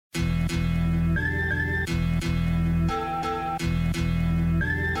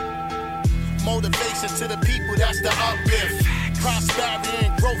motivation to the people, that's the uplift. Prosperity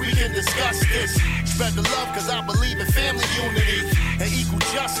and growth, we can discuss this. Spread the love, cause I believe in family unity and equal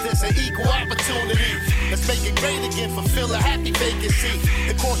justice and equal opportunity. Let's make it great again, fulfill a happy vacancy.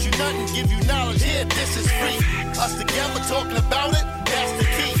 It costs you nothing, give you knowledge, here, this is free. Us together talking about it, that's the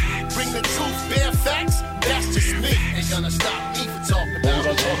key. Bring the truth, bare facts, that's just me. Ain't gonna stop me for talking about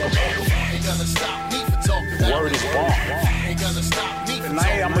it. Ain't gonna stop me for talking about it. Word is born. Ain't gonna stop me for talking about it.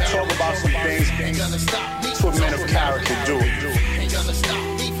 Tonight I'm gonna talk about some things that's what men of character do.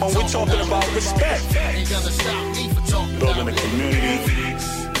 When we're talking about respect, building a community,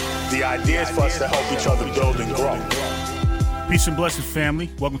 the idea is for us to help each other build and grow. Peace and blessings, family.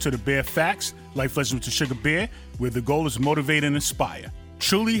 Welcome to the Bear Facts, Life Lessons with the Sugar Bear, where the goal is to motivate and inspire.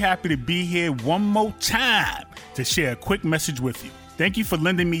 Truly happy to be here one more time to share a quick message with you. Thank you for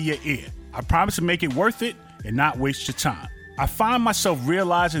lending me your ear. I promise to make it worth it and not waste your time. I find myself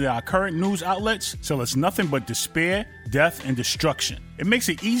realizing that our current news outlets tell us nothing but despair, death, and destruction. It makes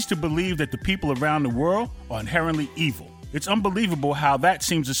it easy to believe that the people around the world are inherently evil. It's unbelievable how that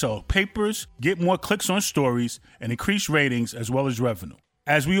seems to sell papers, get more clicks on stories, and increase ratings as well as revenue.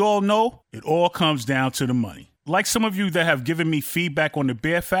 As we all know, it all comes down to the money. Like some of you that have given me feedback on the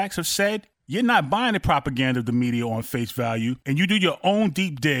Bear Facts have said, you're not buying the propaganda of the media on face value, and you do your own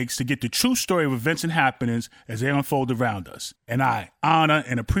deep digs to get the true story of events and happenings as they unfold around us. And I honor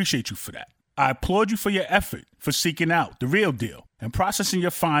and appreciate you for that. I applaud you for your effort, for seeking out the real deal, and processing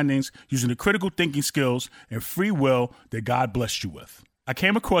your findings using the critical thinking skills and free will that God blessed you with. I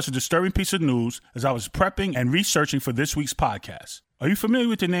came across a disturbing piece of news as I was prepping and researching for this week's podcast. Are you familiar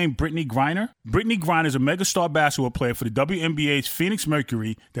with the name Brittney Griner? Brittney Griner is a megastar basketball player for the WNBA's Phoenix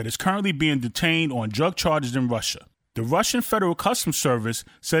Mercury that is currently being detained on drug charges in Russia. The Russian Federal Customs Service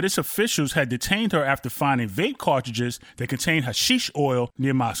said its officials had detained her after finding vape cartridges that contained hashish oil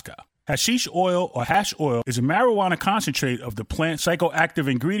near Moscow. Hashish oil or hash oil is a marijuana concentrate of the plant psychoactive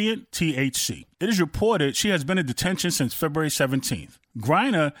ingredient THC. It is reported she has been in detention since February 17th.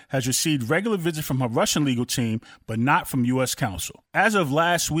 Griner has received regular visits from her Russian legal team, but not from U.S. counsel. As of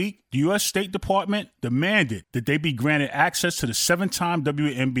last week, the U.S. State Department demanded that they be granted access to the 7-time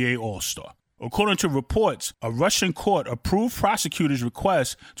WNBA All-Star. According to reports, a Russian court approved prosecutors'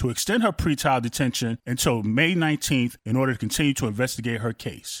 request to extend her pretrial detention until May 19th in order to continue to investigate her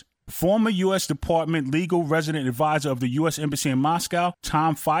case. Former U.S. Department legal resident advisor of the U.S. Embassy in Moscow,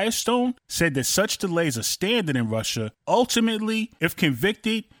 Tom Firestone, said that such delays are standard in Russia. Ultimately, if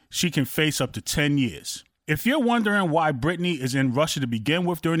convicted, she can face up to 10 years. If you're wondering why Brittney is in Russia to begin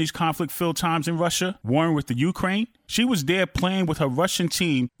with during these conflict-filled times in Russia, warring with the Ukraine, she was there playing with her Russian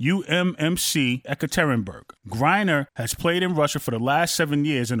team, UMMC Ekaterinburg. Griner has played in Russia for the last 7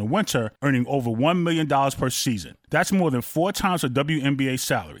 years in the winter, earning over $1 million per season. That's more than 4 times her WNBA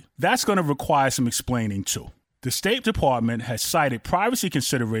salary. That's going to require some explaining too. The State Department has cited privacy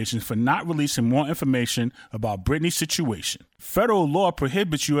considerations for not releasing more information about Brittney's situation. Federal law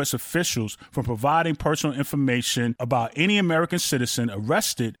prohibits U.S. officials from providing personal information about any American citizen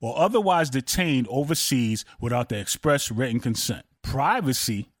arrested or otherwise detained overseas without their express written consent.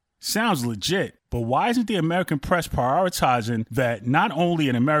 Privacy sounds legit, but why isn't the American press prioritizing that not only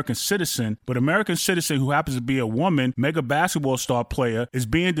an American citizen, but an American citizen who happens to be a woman, mega basketball star player, is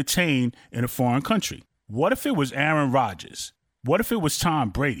being detained in a foreign country? What if it was Aaron Rodgers? What if it was Tom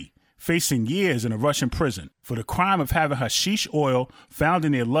Brady, facing years in a Russian prison for the crime of having hashish oil found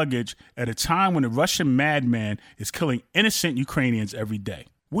in their luggage at a time when the Russian madman is killing innocent Ukrainians every day?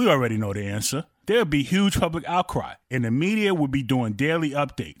 We already know the answer. There would be huge public outcry, and the media would be doing daily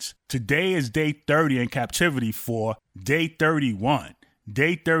updates. Today is day 30 in captivity for day 31,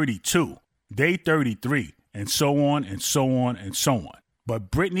 day 32, day 33, and so on and so on and so on.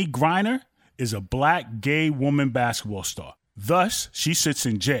 But Brittney Griner is a black gay woman basketball star. Thus, she sits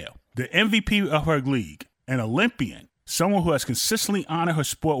in jail. The MVP of her league, an Olympian, someone who has consistently honored her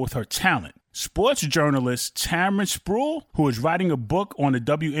sport with her talent. Sports journalist Tamron Spruill, who is writing a book on the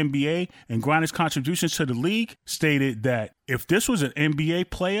WNBA and Griner's contributions to the league, stated that if this was an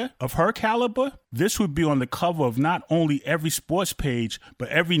NBA player of her caliber, this would be on the cover of not only every sports page, but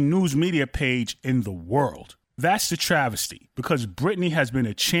every news media page in the world. That's the travesty, because Brittney has been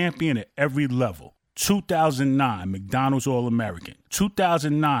a champion at every level. 2009 McDonald's All-American.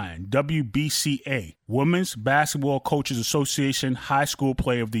 2009 WBCA Women's Basketball Coaches Association High School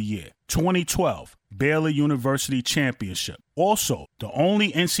Player of the Year. 2012 Baylor University Championship. Also, the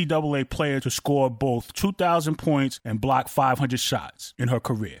only NCAA player to score both 2,000 points and block 500 shots in her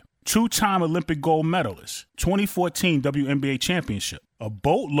career. two-time Olympic gold medalist, 2014 WNBA championship, a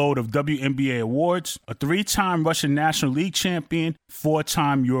boatload of WNBA awards, a 3-time Russian National League champion,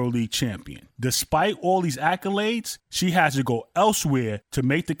 4-time EuroLeague champion. Despite all these accolades, she has to go elsewhere to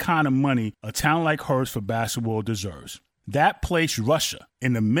make the kind of money a town like hers for basketball deserves. That place, Russia,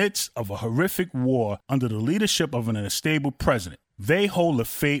 in the midst of a horrific war under the leadership of an unstable president. They hold the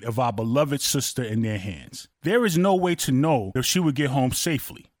fate of our beloved sister in their hands. There is no way to know if she would get home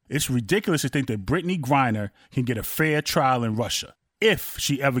safely. It's ridiculous to think that Brittney Griner can get a fair trial in Russia, if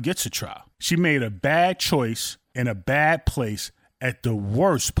she ever gets a trial. She made a bad choice in a bad place at the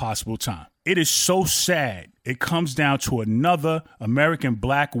worst possible time. It is so sad it comes down to another American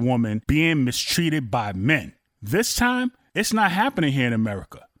black woman being mistreated by men. This time, it's not happening here in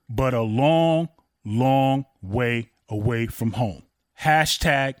America, but a long, long way away from home.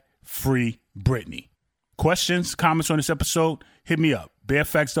 Hashtag free Brittney. Questions, comments on this episode? Hit me up,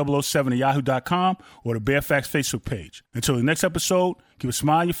 bearfacts007 at yahoo.com or the Bearfacts Facebook page. Until the next episode, keep a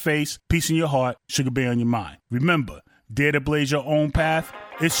smile on your face, peace in your heart, Sugar Bear on your mind. Remember, dare to blaze your own path.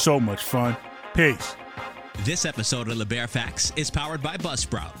 It's so much fun. Peace. This episode of The Bear Facts is powered by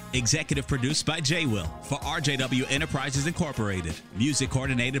Buzzsprout, executive produced by J. Will for RJW Enterprises Incorporated, music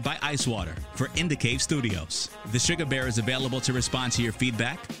coordinated by Icewater for Indicave Studios. The Sugar Bear is available to respond to your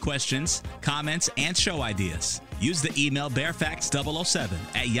feedback, questions, comments, and show ideas. Use the email bearfacts007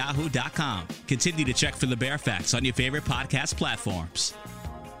 at yahoo.com. Continue to check for The Bear Facts on your favorite podcast platforms.